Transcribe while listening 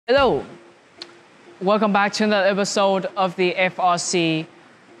Hello, welcome back to another episode of the FRC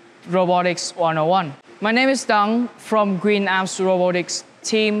Robotics 101. My name is Dang from GreenAms Robotics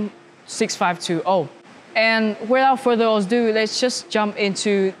Team 6520. And without further ado, let's just jump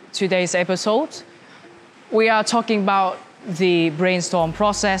into today's episode. We are talking about the brainstorm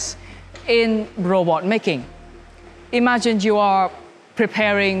process in robot making. Imagine you are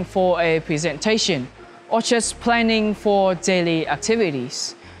preparing for a presentation or just planning for daily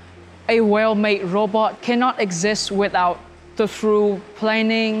activities. A well-made robot cannot exist without the through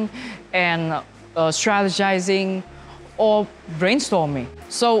planning and strategizing or brainstorming.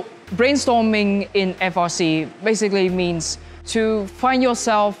 So brainstorming in FRC basically means to find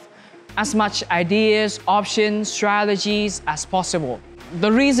yourself as much ideas, options, strategies as possible.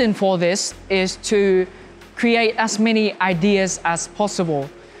 The reason for this is to create as many ideas as possible.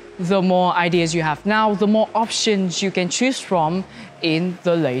 The more ideas you have now, the more options you can choose from in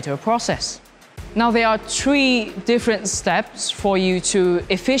the later process. Now, there are 3 different steps for you to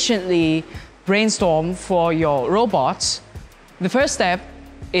efficiently brainstorm for your robots. The first step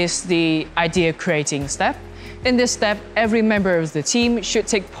is the idea creating step. In this step, every member of the team should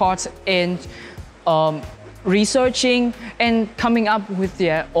take part in researching and coming up with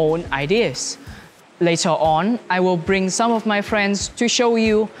their own ideas. Later on, I will bring some of my friends to show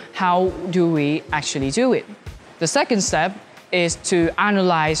you how do we actually do it. The second step is to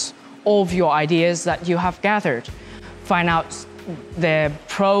analyze all of your ideas that you have gathered, find out their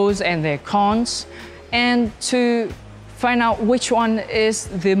pros and their cons, and to find out which one is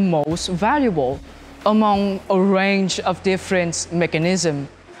the most valuable among a range of different mechanisms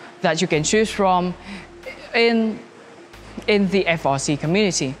that you can choose from in the FRC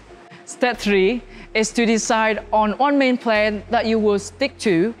community. Step 3 is to decide on one main plan that you will stick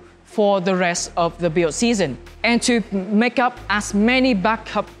to for the rest of the build season, and to make up as many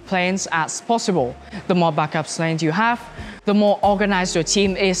backup plans as possible. The more backup plans you have, the more organized your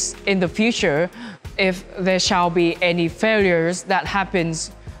team is in the future if there shall be any failures that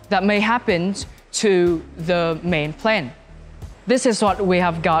may happen to the main plan. This is what we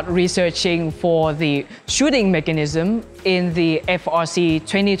have got researching for the shooting mechanism in the FRC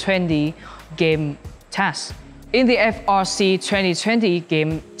 2020 game task. In the FRC 2020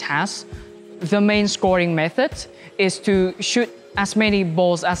 game task, the main scoring method is to shoot as many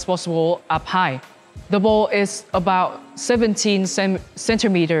balls as possible up high. The ball is about 17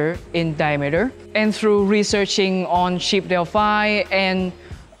 centimeters in diameter, and through researching on Sheep Delphi and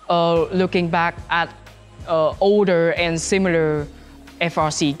looking back at older and similar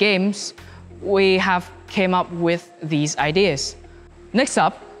FRC games, we have came up with these ideas. Next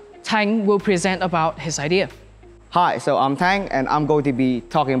up, Tang will present about his idea. Hi, so I'm Tang, and I'm going to be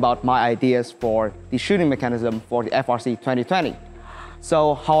talking about my ideas for the shooting mechanism for the FRC 2020.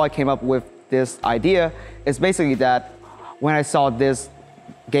 So how I came up with this idea is basically that when I saw this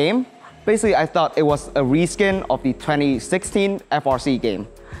game, basically I thought it was a reskin of the 2016 FRC game.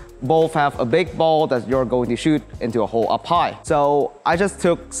 Both have a big ball that you're going to shoot into a hole up high. So I just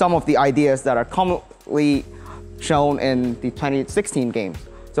took some of the ideas that are commonly shown in the 2016 game.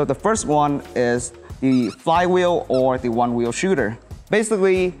 So the first one is the flywheel or the one-wheel shooter.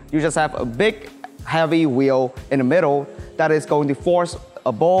 Basically, you just have a big, heavy wheel in the middle that is going to force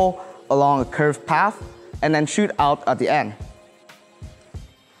a ball along a curved path and then shoot out at the end.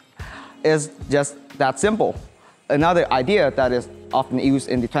 It's just that simple. Another idea that is often used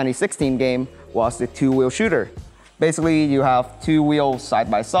in the 2016 game was the two-wheel shooter. Basically, you have 2 wheels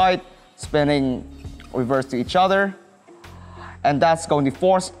side by side, spinning reverse to each other, and that's going to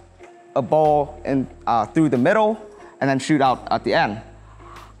force a ball through the middle and then shoot out at the end.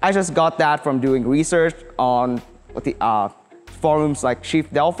 I just got that from doing research on the forums like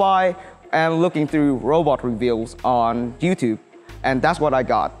Sheep Delphi and looking through robot reviews on YouTube, and that's what I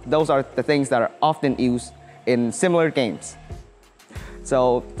got. Those are the things that are often used in similar games.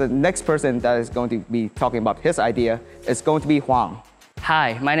 So the next person that is going to be talking about his idea is going to be Huang.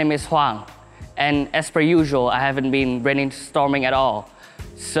 Hi, my name is Huang, and as per usual, I haven't been brainstorming at all.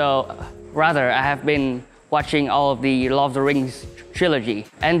 So rather, I have been watching all of the Lord of the Rings trilogy,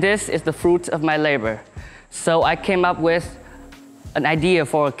 and this is the fruit of my labor. So I came up with an idea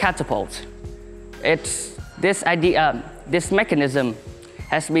for a catapult. This mechanism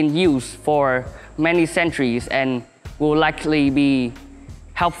has been used for many centuries and will likely be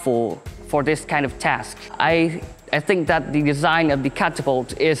helpful for this kind of task. I think that the design of the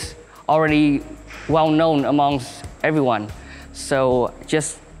catapult is already well known amongst everyone. So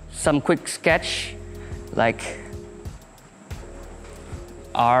just some quick sketch, like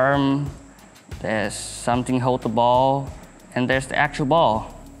arm, there's something hold the ball, and there's the actual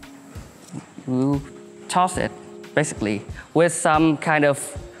ball. we'll toss it, basically, with some kind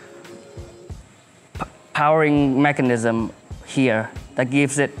of powering mechanism here that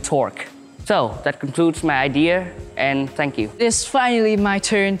gives it torque. So that concludes my idea, and thank you. It's finally my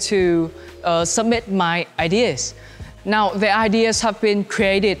turn to submit my ideas. Now, the ideas have been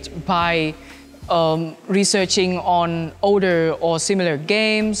created by researching on older or similar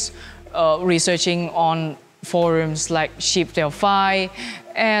games, researching on forums like Sheep Delphi,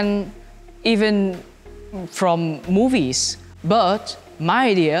 and even from movies. But my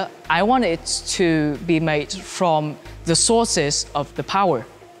idea, I want it to be made from the sources of the power.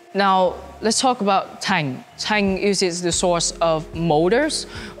 Now, let's talk about Tang. Tang uses the source of motors,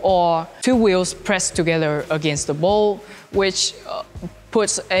 or two wheels pressed together against the ball, which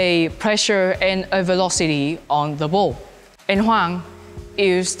puts a pressure and a velocity on the ball. And Huang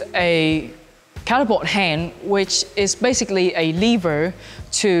used a catapult hand, which is basically a lever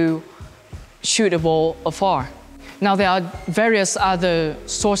to shoot a ball afar. Now, there are various other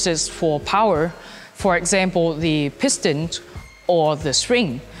sources for power. For example, the piston or the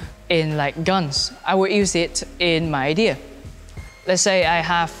spring in like guns. I will use it in my idea. Let's say I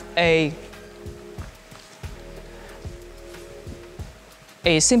have a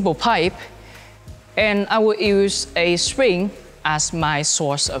simple pipe, and I will use a spring as my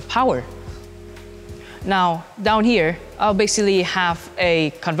source of power. Now, down here, I'll basically have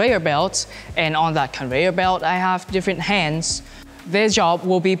a conveyor belt, and on that conveyor belt, I have different hands. Their job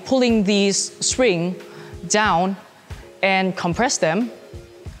will be pulling these springs down and compress them,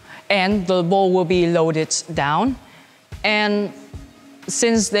 and the ball will be loaded down. And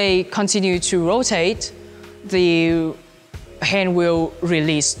since they continue to rotate, the hand will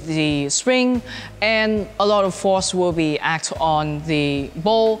release the spring, and a lot of force will be act on the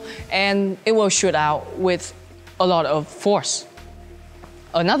ball, and it will shoot out with a lot of force.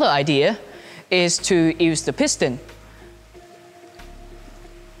 Another idea is to use the piston.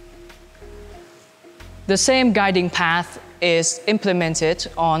 The same guiding path is implemented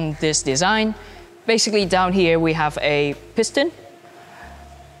on this design. Basically, down here we have a piston,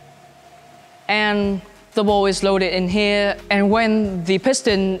 and the ball is loaded in here, and when the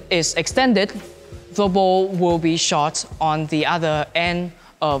piston is extended, the ball will be shot on the other end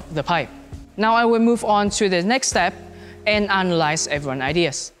of the pipe. Now I will move on to the next step and analyze everyone's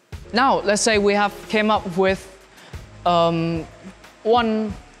ideas. Now, let's say we have came up with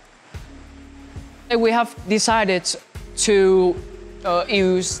we have decided to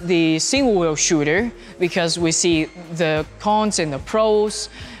use the single wheel shooter because we see the cons and the pros,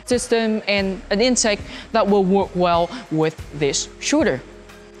 system and an intake that will work well with this shooter.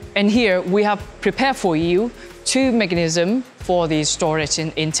 And here we have prepared for you two mechanisms for the storage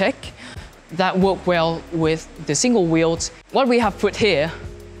and intake that work well with the single wheels. What we have put here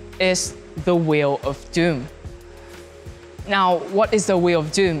is the Wheel of Doom. Now, what is the Wheel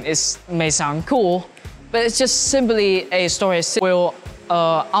of Doom? It may sound cool, but it's just simply a storage wheel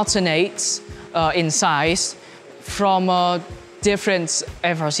alternates in size from different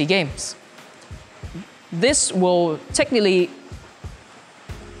FRC games. This will technically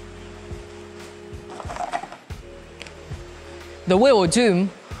the Wheel of Doom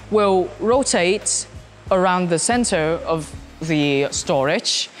will rotate around the center of the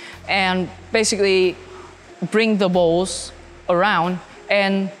storage and basically bring the balls around,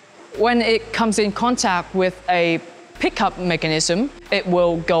 and when it comes in contact with a pickup mechanism, it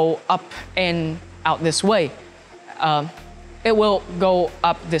will go up and out this way. It will go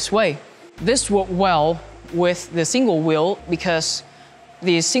up this way. This works well with the single wheel because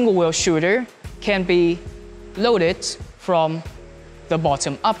the single wheel shooter can be loaded from the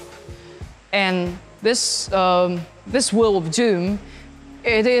bottom up. And this Wheel of Doom,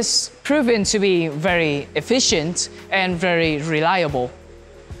 it is proven to be very efficient and very reliable.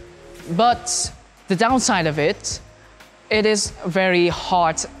 But the downside of it, it is very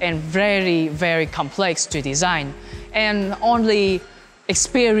hard and very, very complex to design. And only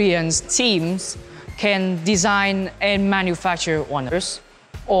experienced teams can design and manufacture ones.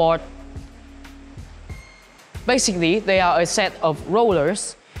 Or basically, they are a set of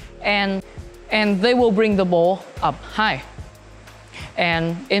rollers, and they will bring the ball up high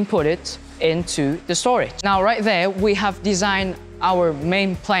and input it into the storage. Now, right there, we have designed our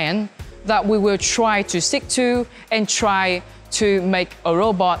main plan that we will try to stick to and try to make a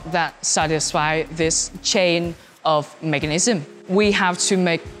robot that satisfies this chain of mechanism. We have to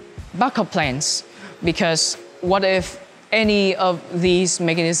make backup plans because what if any of these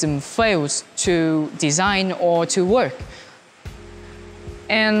mechanisms fails to design or to work?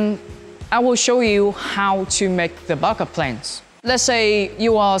 And I will show you how to make the backup plans. Let's say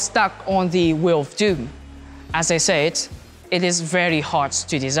you are stuck on the wheel of doom. As I said, it is very hard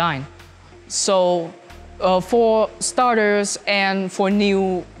to design. So for starters and for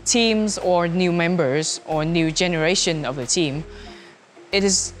new teams or new members or new generation of the team, it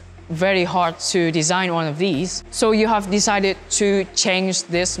is very hard to design one of these. So you have decided to change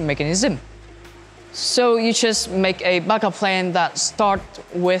this mechanism. So you just make a backup plan that starts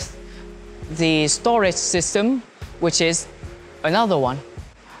with the storage system, which is another one.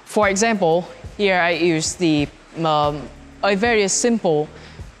 For example, here I use a very simple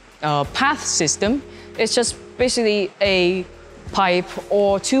path system. It's just basically a pipe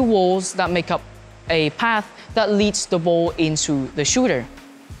or two walls that make up a path that leads the ball into the shooter.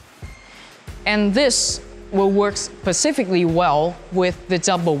 And this will work specifically well with the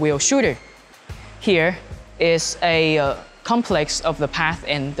double wheel shooter. Here is a complex of the path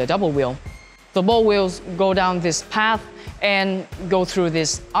and the double wheel. The ball will go down this path and go through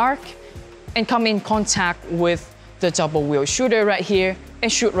this arc and come in contact with the double wheel shooter right here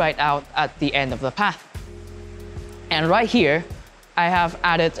and shoot right out at the end of the path. And right here, I have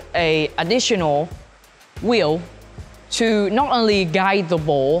added an additional wheel to not only guide the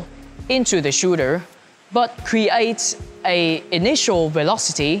ball into the shooter, but create an initial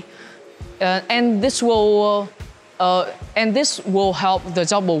velocity, and this will help the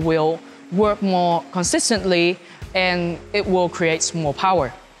double wheel work more consistently, and it will create more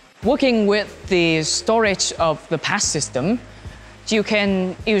power. Working with the storage of the path system, you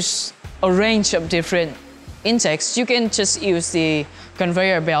can use a range of different intakes. You can just use the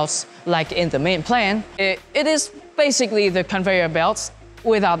conveyor belts like in the main plan. It is basically the conveyor belts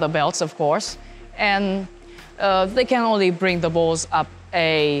without the belts, of course, and they can only bring the balls up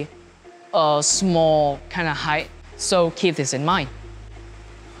a small kind of height, so keep this in mind.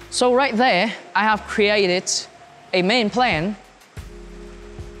 So right there, I have created a main plan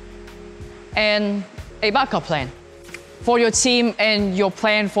and a backup plan. For your team and your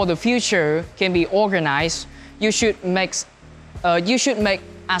plan for the future can be organized, you should make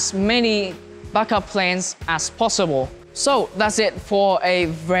as many backup plans as possible. So that's it for a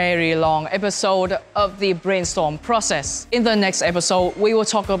very long episode of the Brainstorm process. In the next episode, we will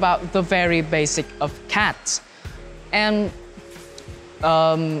talk about the very basic of CAD. And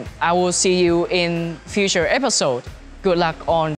I will see you in future episode. Good luck on